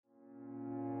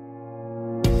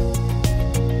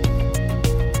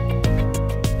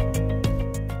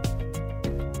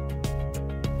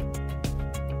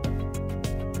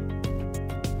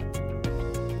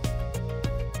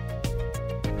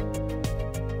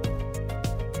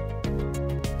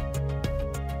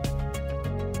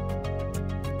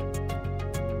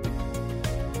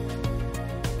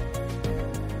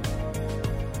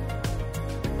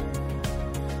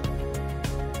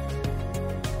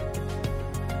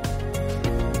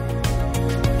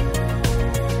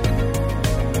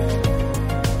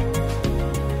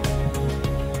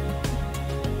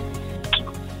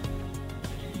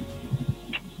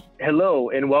Hello,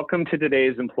 and welcome to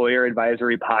today's Employer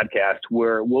Advisory Podcast,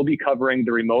 where we'll be covering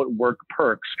the remote work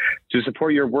perks to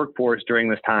support your workforce during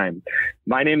this time.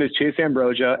 My name is Chase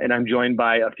Ambrosia, and I'm joined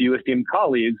by a few esteemed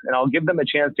colleagues, and I'll give them a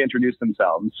chance to introduce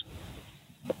themselves.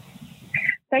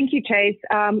 Thank you, Chase.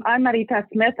 I'm Marita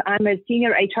Smith. I'm a senior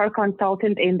HR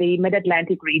consultant in the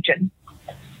Mid-Atlantic region.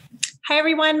 Hi,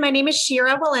 everyone. My name is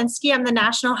Shira Walensky. I'm the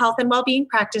National Health and Wellbeing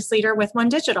Practice Leader with One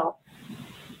Digital.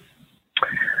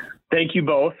 Thank you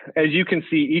both. As you can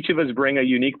see, each of us bring a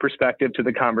unique perspective to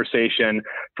the conversation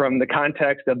from the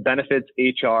context of benefits,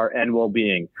 HR, and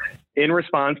well-being. In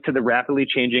response to the rapidly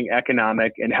changing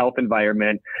economic and health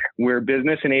environment, where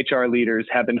business and HR leaders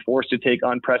have been forced to take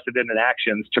unprecedented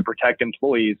actions to protect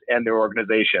employees and their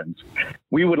organizations,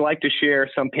 we would like to share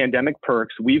some pandemic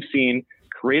perks we've seen,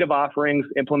 creative offerings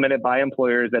implemented by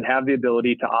employers that have the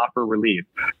ability to offer relief,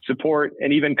 support,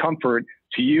 and even comfort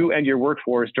to you and your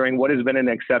workforce during what has been an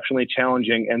exceptionally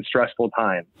challenging and stressful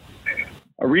time.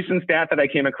 A recent stat that I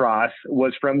came across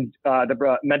was from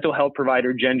the mental health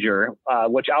provider Ginger,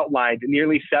 which outlined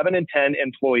nearly 7 in 10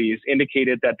 employees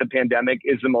indicated that the pandemic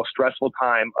is the most stressful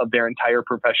time of their entire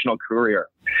professional career,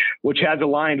 which has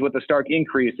aligned with the stark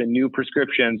increase in new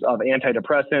prescriptions of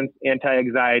antidepressants,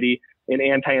 anti-anxiety, and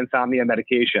anti-insomnia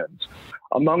medications.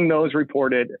 Among those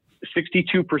reported,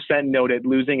 62% noted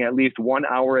losing at least 1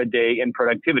 hour a day in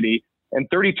productivity, and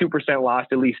 32% lost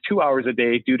at least 2 hours a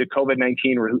day due to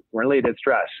COVID-19 related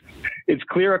stress. It's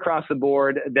clear across the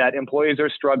board that employees are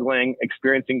struggling,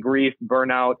 experiencing grief,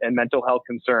 burnout, and mental health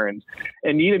concerns,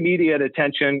 and need immediate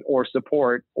attention or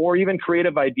support, or even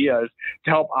creative ideas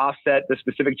to help offset the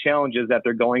specific challenges that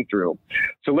they're going through.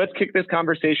 So let's kick this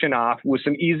conversation off with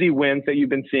some easy wins that you've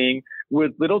been seeing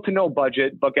with little to no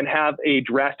budget, but can have a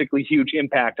drastically huge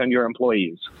impact on your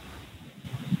employees.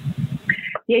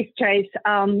 Yes, Chase.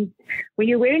 When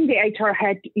you're wearing the HR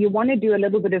hat, you want to do a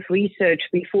little bit of research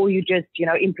before you just,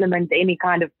 implement any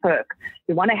kind of perk.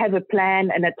 You want to have a plan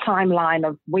and a timeline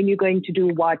of when you're going to do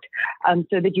what,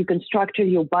 so that you can structure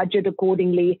your budget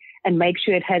accordingly and make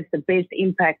sure it has the best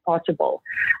impact possible.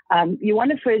 You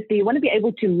want to be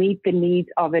able to meet the needs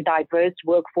of a diverse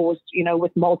workforce,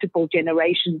 with multiple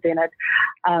generations in it.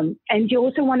 And you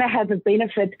also want to have a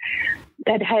benefit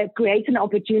that creates an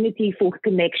opportunity for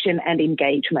connection and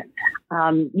engagement.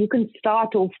 You can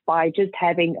start off by just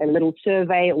having a little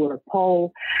survey or a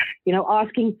poll,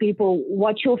 asking people,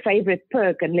 what's your favorite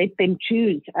perk, and let them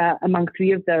choose among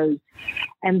 3 of those,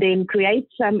 and then create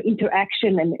some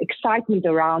interaction and excitement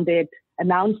around it,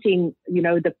 announcing,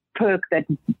 the perk that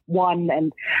won,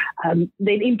 and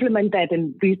then implement that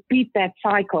and repeat that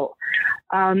cycle.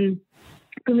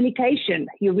 Communication,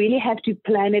 you really have to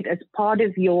plan it as part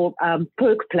of your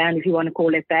perk plan, if you want to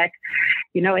call it that,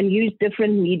 and use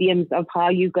different mediums of how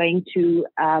you're going to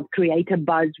create a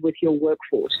buzz with your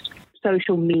workforce.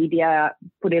 Social media,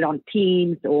 put it on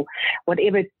Teams or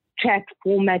whatever chat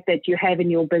format that you have in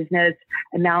your business,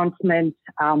 announcements.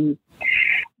 And,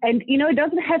 it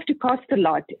doesn't have to cost a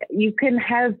lot. You can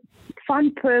have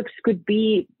fun perks, could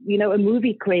be, a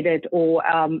movie credit or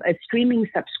a streaming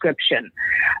subscription,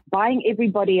 buying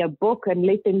everybody a book and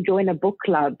let them join a book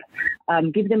club,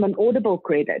 give them an Audible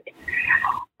credit.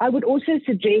 I would also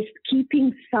suggest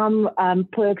keeping some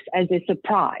perks as a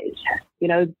surprise,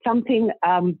 something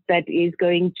that is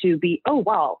going to be, oh,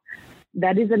 wow,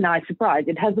 that is a nice surprise.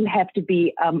 It doesn't have to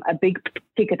be a big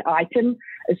ticket item.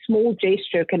 A small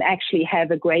gesture can actually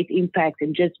have a great impact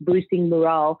in just boosting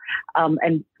morale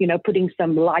and, putting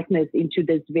some lightness into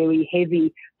this very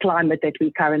heavy climate that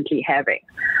we're currently having.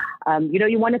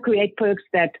 You want to create perks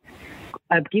that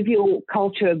give your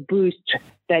culture a boost,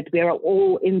 that we are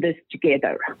all in this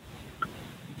together.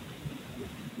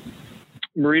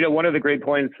 Marita, one of the great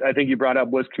points I think you brought up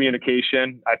was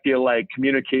communication. I feel like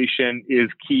communication is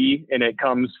key, and it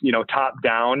comes, top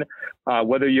down.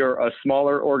 Whether you're a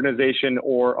smaller organization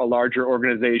or a larger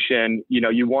organization,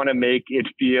 you want to make it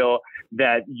feel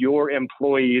that your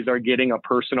employees are getting a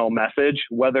personal message,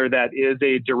 whether that is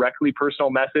a directly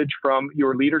personal message from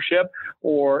your leadership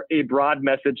or a broad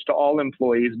message to all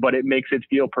employees, but it makes it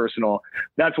feel personal.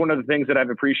 That's one of the things that I've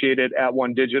appreciated at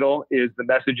One Digital is the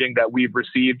messaging that we've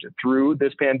received through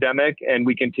this pandemic, and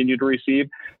we continue to receive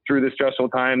through the stressful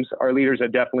times. Our leaders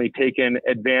have definitely taken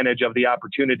advantage of the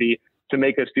opportunity to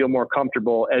make us feel more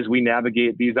comfortable as we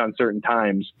navigate these uncertain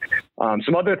times.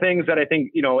 Some other things that I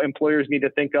think, employers need to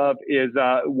think of is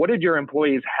what did your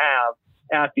employees have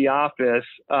at the office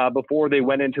before they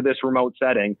went into this remote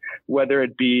setting, whether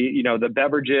it be, the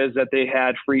beverages that they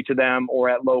had free to them or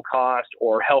at low cost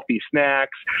or healthy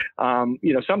snacks,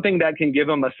 something that can give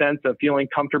them a sense of feeling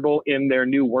comfortable in their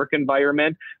new work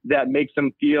environment that makes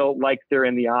them feel like they're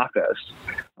in the office.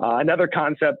 Another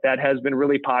concept that has been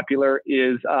really popular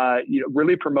is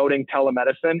really promoting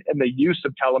telemedicine and the use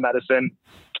of telemedicine,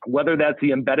 whether that's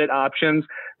the embedded options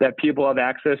that people have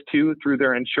access to through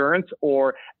their insurance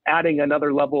or adding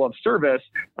another level of service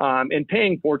and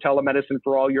paying for telemedicine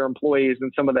for all your employees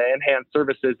and some of the enhanced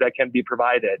services that can be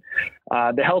provided.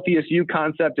 The Healthiest You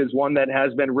concept is one that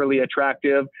has been really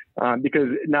attractive because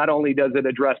not only does it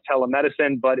address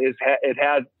telemedicine, but it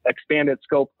has expanded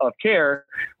scope of care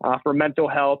for mental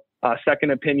health, second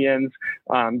opinions,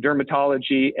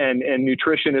 dermatology, and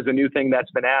nutrition is a new thing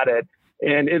that's been added.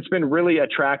 And it's been really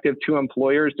attractive to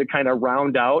employers to kind of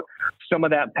round out some of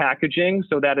that packaging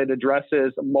so that it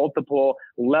addresses multiple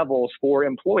levels for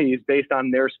employees based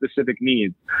on their specific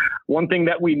needs. One thing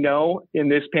that we know in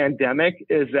this pandemic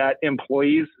is that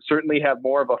employees certainly have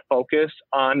more of a focus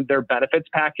on their benefits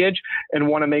package and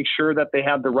want to make sure that they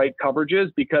have the right coverages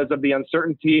because of the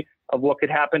uncertainty of what could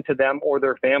happen to them or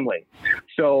their family.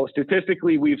 So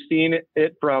statistically, we've seen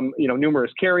it from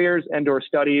numerous carriers and/or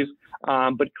studies,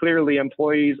 but clearly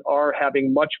employees are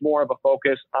having much more of a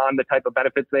focus on the type of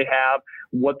benefits they have,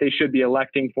 what they should be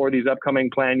electing for these upcoming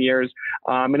plan years.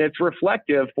 And it's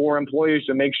reflective for employers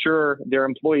to make sure their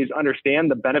employees understand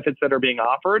the benefits that are being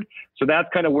offered. So that's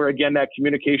kind of where, again, that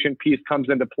communication piece comes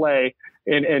into play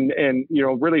and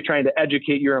really trying to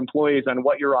educate your employees on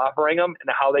what you're offering them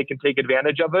and how they can take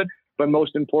advantage of it. But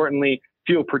most importantly,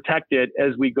 feel protected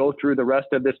as we go through the rest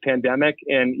of this pandemic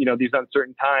and, these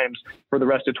uncertain times for the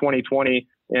rest of 2020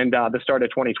 and the start of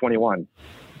 2021.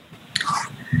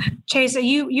 Chase,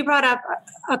 you brought up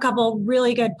a couple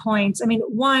really good points. I mean,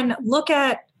 one, look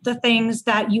at the things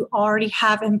that you already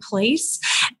have in place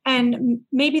and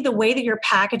maybe the way that you're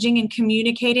packaging and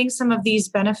communicating some of these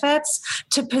benefits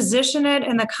to position it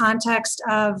in the context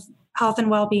of health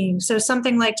and well-being. So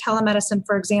something like telemedicine,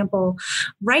 for example,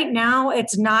 right now,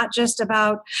 it's not just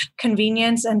about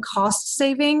convenience and cost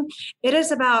saving. It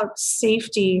is about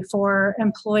safety for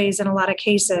employees in a lot of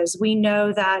cases. We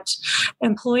know that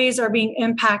employees are being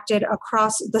impacted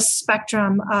across the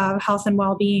spectrum of health and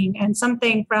well-being. And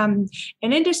something from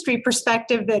an industry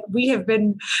perspective that we have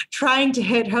been trying to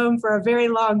hit home for a very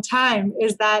long time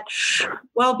is that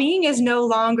well-being is no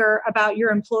longer about your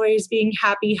employees being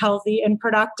happy, healthy, and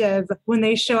productive when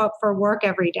they show up for work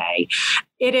every day.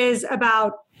 It is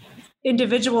about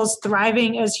individuals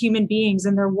thriving as human beings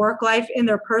in their work life, in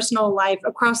their personal life,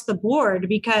 across the board,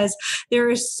 because there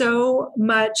is so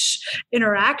much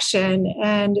interaction.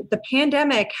 And the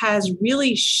pandemic has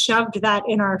really shoved that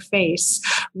in our face.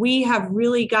 We have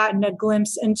really gotten a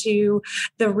glimpse into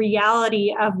the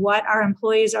reality of what our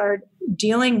employees are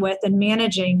dealing with and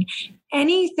managing.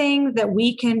 Anything that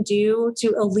we can do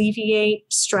to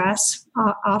alleviate stress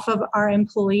off of our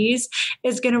employees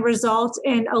is going to result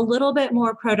in a little bit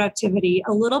more productivity,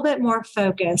 a little bit more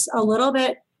focus, a little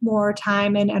bit more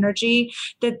time and energy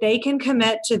that they can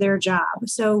commit to their job.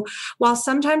 So while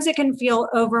sometimes it can feel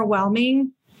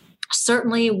overwhelming,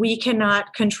 certainly we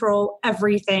cannot control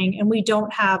everything and we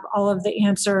don't have all of the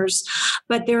answers,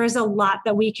 but there is a lot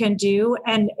that we can do.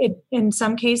 And in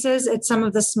some cases, it's some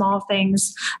of the small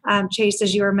things, Chase,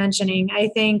 as you were mentioning. I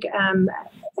think,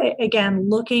 again,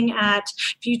 looking at,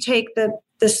 if you take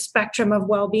the spectrum of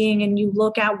well-being and you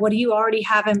look at what do you already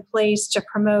have in place to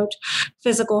promote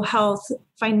physical health,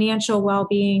 financial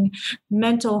well-being,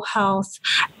 mental health.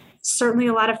 Certainly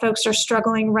a lot of folks are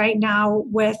struggling right now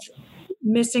with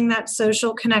missing that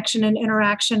social connection and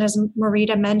interaction, as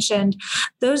Marita mentioned.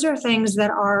 Those are things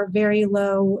that are very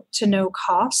low to no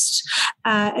cost.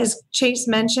 As Chase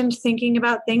mentioned, thinking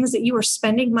about things that you were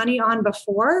spending money on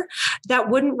before that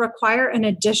wouldn't require an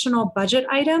additional budget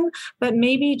item, but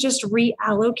maybe just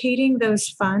reallocating those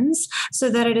funds so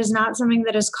that it is not something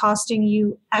that is costing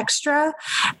you extra.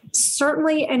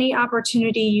 Certainly any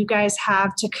opportunity you guys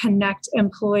have to connect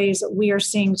employees, we are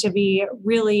seeing to be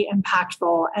really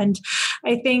impactful. And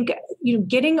I think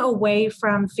getting away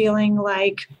from feeling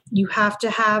like you have to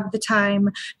have the time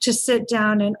to sit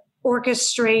down and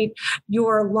orchestrate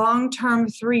your long-term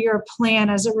 3-year plan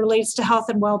as it relates to health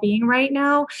and well-being right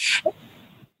now.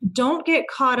 Don't get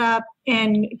caught up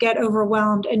and get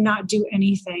overwhelmed and not do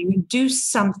anything. Do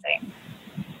something.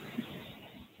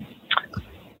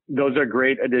 Those are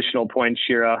great additional points,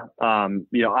 Shira.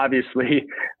 Obviously,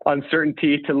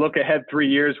 uncertainty to look ahead 3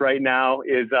 years right now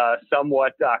is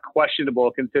somewhat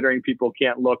questionable, considering people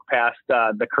can't look past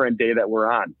the current day that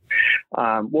we're on.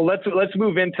 Well, let's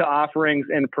move into offerings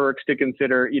and perks to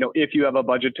consider, if you have a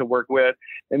budget to work with.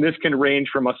 And this can range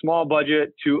from a small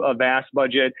budget to a vast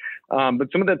budget. But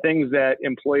some of the things that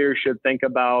employers should think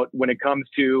about when it comes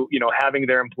to, having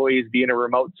their employees be in a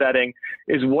remote setting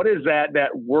is, what is that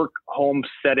work home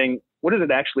setting? What does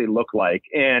it actually look like?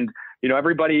 And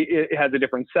everybody has a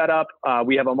different setup.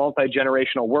 We have a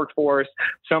multi-generational workforce.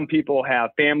 Some people have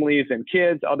families and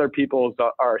kids. Other people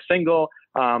are single.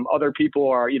 Other people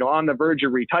are, on the verge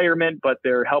of retirement, but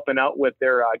they're helping out with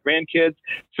their grandkids.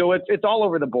 So it's all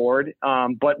over the board.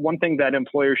 But one thing that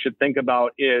employers should think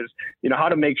about is, how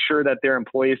to make sure that their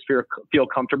employees feel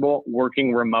comfortable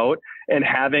working remote and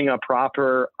having a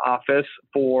proper office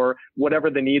for whatever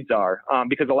the needs are.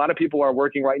 Because a lot of people are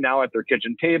working right now at their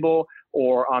kitchen table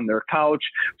or on their couch.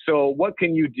 So what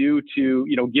can you do to,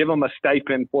 give them a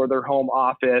stipend for their home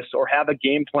office, or have a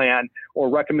game plan or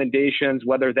recommendations,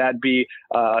 whether that be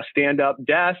a stand-up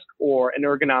desk or an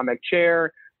ergonomic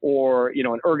chair, or,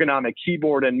 an ergonomic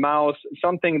keyboard and mouse,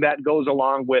 something that goes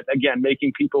along with, again,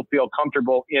 making people feel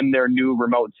comfortable in their new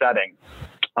remote setting.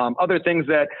 Other things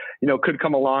that, could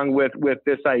come along with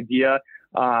this idea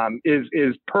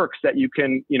is perks that you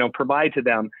can, provide to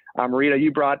them. Marita,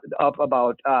 you brought up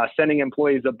about sending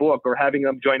employees a book or having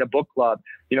them join a book club.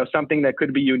 Something that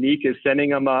could be unique is sending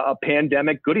them a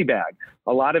pandemic goodie bag.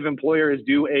 A lot of employers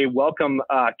do a welcome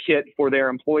kit for their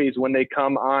employees when they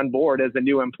come on board as a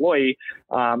new employee.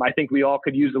 I think we all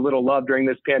could use a little love during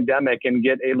this pandemic and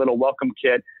get a little welcome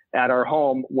kit at our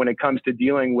home when it comes to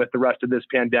dealing with the rest of this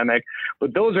pandemic.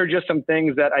 But those are just some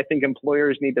things that I think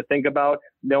employers need to think about,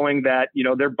 knowing that,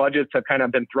 their budgets have kind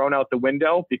of been thrown out the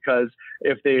window, because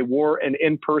if they were an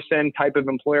in-person type of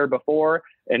employer before,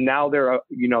 and now they're,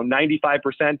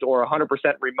 95% or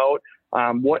 100% remote,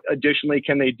 what additionally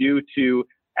can they do to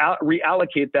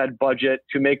reallocate that budget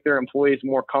to make their employees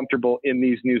more comfortable in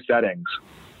these new settings?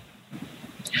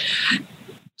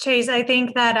 Chase, I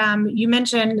think that you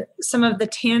mentioned some of the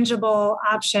tangible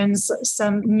options.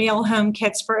 Some mail home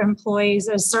kits for employees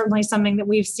is certainly something that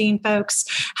we've seen folks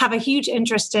have a huge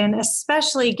interest in,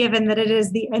 especially given that it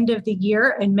is the end of the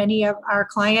year and many of our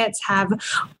clients have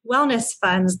wellness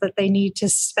funds that they need to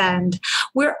spend.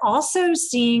 We're also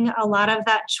seeing a lot of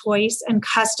that choice and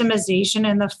customization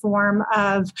in the form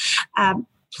of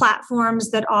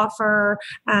platforms that offer,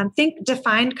 think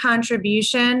defined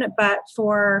contribution, but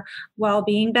for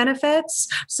well-being benefits.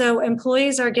 So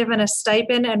employees are given a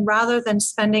stipend, and rather than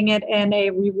spending it in a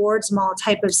rewards mall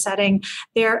type of setting,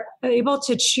 they're able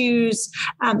to choose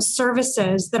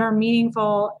services that are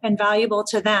meaningful and valuable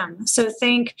to them. So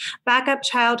think backup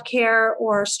childcare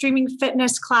or streaming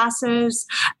fitness classes,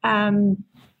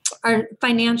 our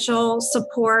financial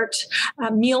support,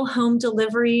 meal home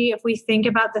delivery. If we think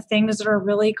about the things that are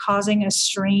really causing a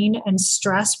strain and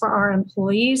stress for our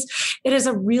employees, it is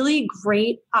a really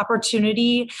great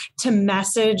opportunity to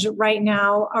message right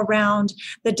now around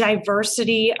the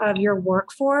diversity of your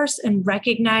workforce and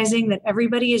recognizing that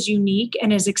everybody is unique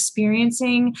and is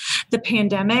experiencing the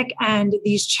pandemic and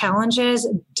these challenges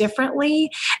differently,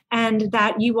 and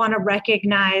that you want to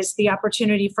recognize the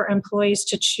opportunity for employees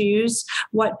to choose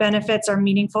what benefits are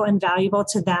meaningful and valuable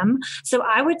to them. So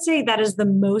I would say that is the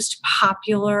most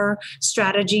popular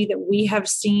strategy that we have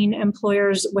seen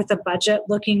employers with a budget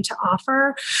looking to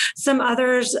offer. Some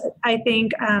others, I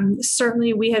think,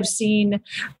 certainly we have seen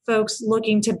folks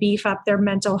looking to beef up their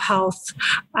mental health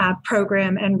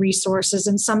program and resources.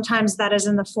 And sometimes that is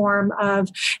in the form of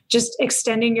just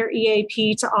extending your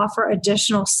EAP to offer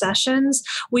additional sessions.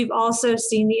 We've also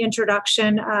seen the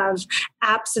introduction of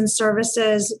apps and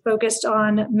services focused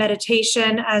on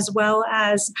meditation, as well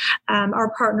as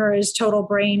our partner is Total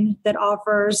Brain, that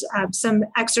offers some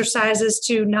exercises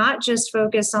to not just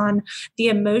focus on the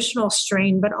emotional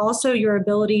strain, but also your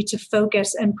ability to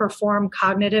focus and perform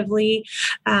cognitively.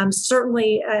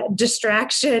 Certainly,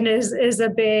 distraction is a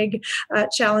big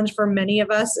challenge for many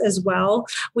of us as well.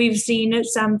 We've seen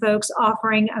some folks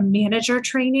offering a manager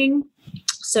training.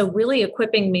 So really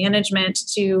equipping management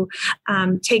to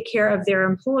take care of their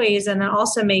employees, and then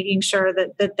also making sure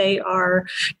that they are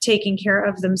taking care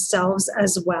of themselves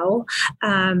as well.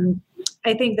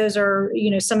 I think those are,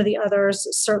 some of the others,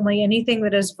 certainly anything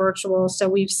that is virtual. So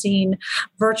we've seen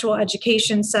virtual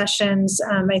education sessions.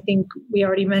 I think we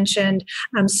already mentioned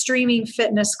streaming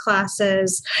fitness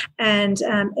classes, and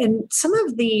some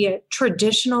of the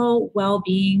traditional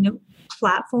well-being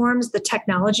platforms, the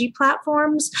technology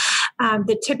platforms.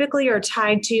 that typically are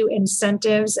tied to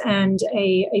incentives and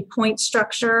a point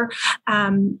structure.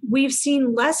 We've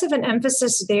seen less of an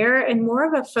emphasis there and more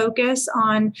of a focus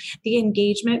on the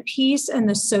engagement piece and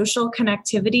the social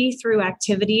connectivity through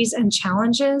activities and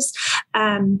challenges.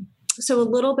 So a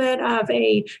little bit of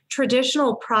a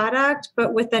traditional product,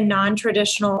 but with a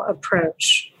non-traditional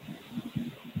approach.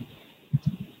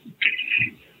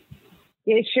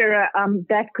 Yes, sure.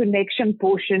 That connection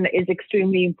portion is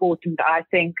extremely important, I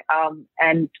think.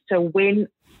 And so when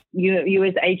you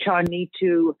as HR need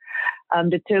to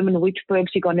determine which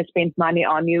perks you're going to spend money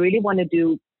on, you really want to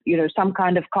do, some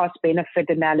kind of cost-benefit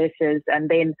analysis and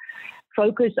then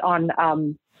focus on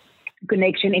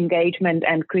connection, engagement,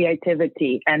 and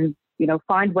creativity, and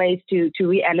find ways to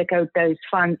reallocate those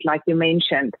funds, like you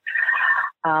mentioned.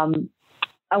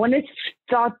 I want to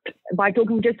start by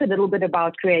talking just a little bit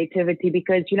about creativity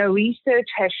because, research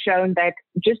has shown that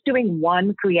just doing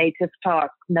one creative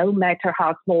task, no matter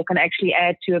how small, can actually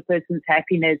add to a person's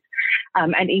happiness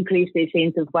and increase their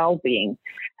sense of well-being.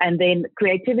 And then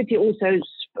creativity also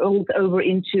spills over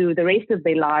into the rest of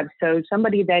their lives. So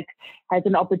somebody that has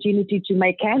an opportunity to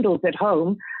make candles at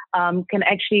home can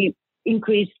actually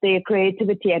increase their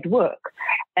creativity at work,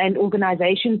 and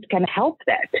organizations can help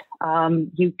that.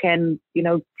 You can,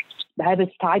 have a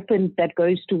stipend that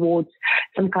goes towards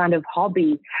some kind of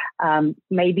hobby.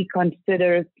 Maybe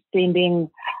consider sending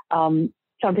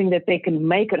something that they can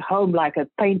make at home, like a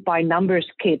paint by numbers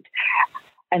kit,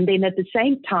 and then at the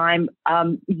same time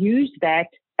use that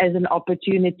as an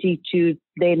opportunity to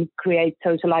then create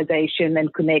socialization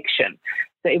and connection.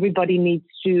 So everybody needs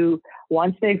to,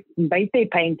 once they've made their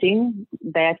painting,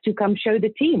 they have to come show the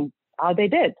team how they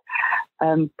did.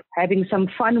 Having some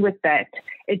fun with that.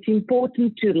 It's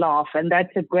important to laugh, and that's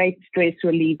a great stress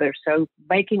reliever. So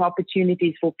making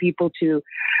opportunities for people to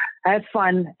have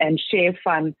fun and share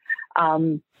fun.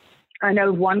 I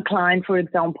know one client, for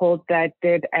example, that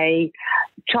did a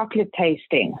chocolate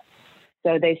tasting.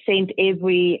 So they sent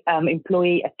every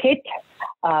employee a kit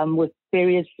with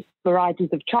various varieties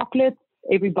of chocolates.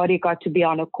 Everybody got to be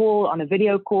on a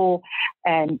video call,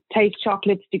 and taste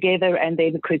chocolates together, and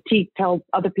then tell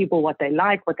other people what they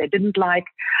like, what they didn't like.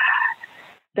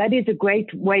 That is a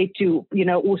great way to,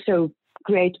 also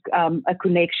create a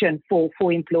connection for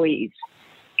employees.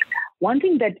 One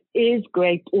thing that is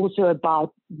great also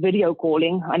about video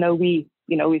calling, I know we've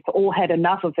all had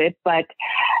enough of it, but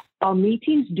our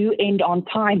meetings do end on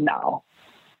time now.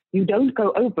 You don't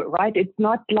go over, right? It's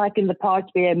not like in the past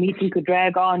where a meeting could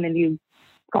drag on and you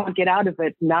can't get out of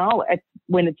it. Now,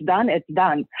 when it's done, it's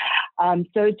done.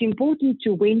 So it's important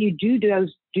to, when you do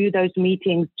those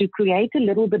meetings, to create a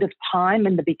little bit of time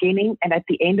in the beginning and at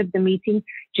the end of the meeting,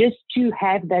 just to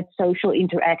have that social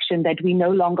interaction that we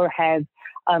no longer have,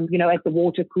 at the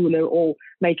water cooler or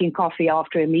making coffee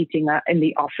after a meeting in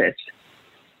the office.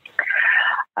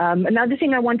 Another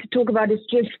thing I want to talk about is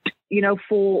just,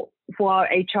 for our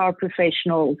HR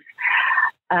professionals,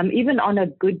 even on a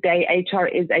good day, HR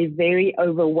is a very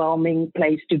overwhelming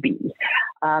place to be.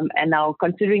 And now,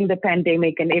 considering the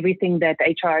pandemic and everything that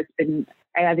HR has been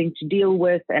having to deal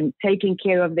with and taking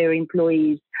care of their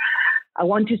employees, I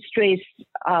want to stress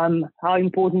how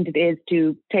important it is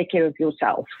to take care of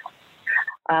yourself.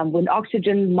 When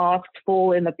oxygen masks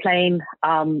fall in the plane,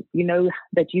 you know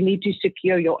that you need to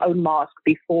secure your own mask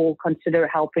before consider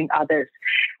helping others.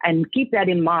 And keep that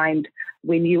in mind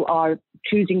when you are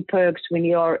choosing perks, when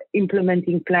you are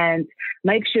implementing plans.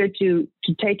 Make sure to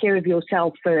take care of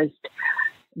yourself first.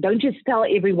 Don't just tell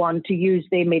everyone to use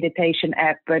their meditation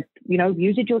app, but,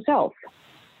 use it yourself.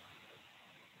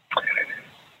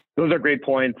 Those are great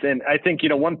points. And I think,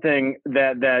 one thing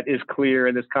that is clear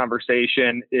in this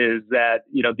conversation is that,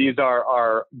 these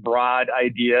are broad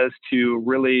ideas to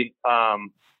really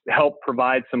help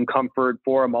provide some comfort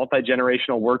for a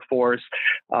multi-generational workforce,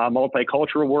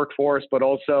 multicultural workforce, but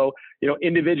also,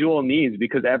 individual needs,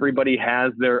 because everybody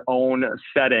has their own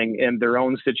setting and their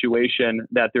own situation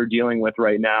that they're dealing with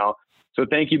right now. So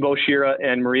thank you both, Shira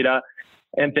and Marita.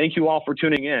 And thank you all for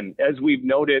tuning in. As we've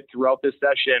noted throughout this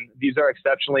session, these are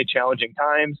exceptionally challenging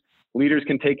times. Leaders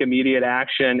can take immediate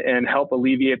action and help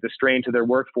alleviate the strain to their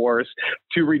workforce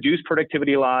to reduce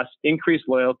productivity loss, increase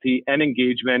loyalty and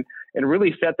engagement, and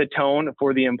really set the tone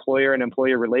for the employer and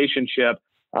employee relationship,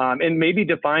 and maybe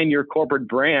define your corporate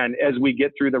brand as we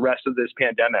get through the rest of this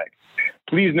pandemic.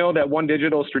 Please know that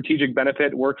OneDigital Strategic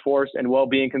Benefit, Workforce, and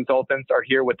Wellbeing Consultants are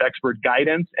here with expert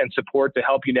guidance and support to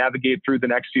help you navigate through the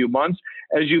next few months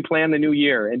as you plan the new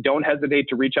year. And don't hesitate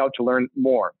to reach out to learn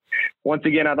more. Once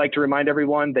again, I'd like to remind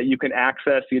everyone that you can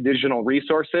access the additional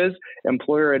resources,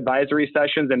 employer advisory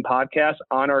sessions, and podcasts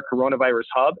on our Coronavirus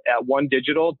Hub at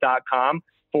onedigital.com.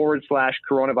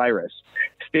 /coronavirus.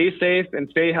 Stay safe and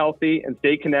stay healthy and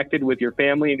stay connected with your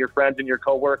family and your friends and your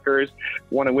coworkers.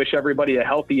 Want to wish everybody a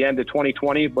healthy end to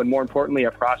 2020, but more importantly,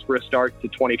 a prosperous start to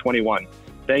 2021.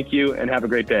 Thank you and have a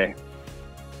great day.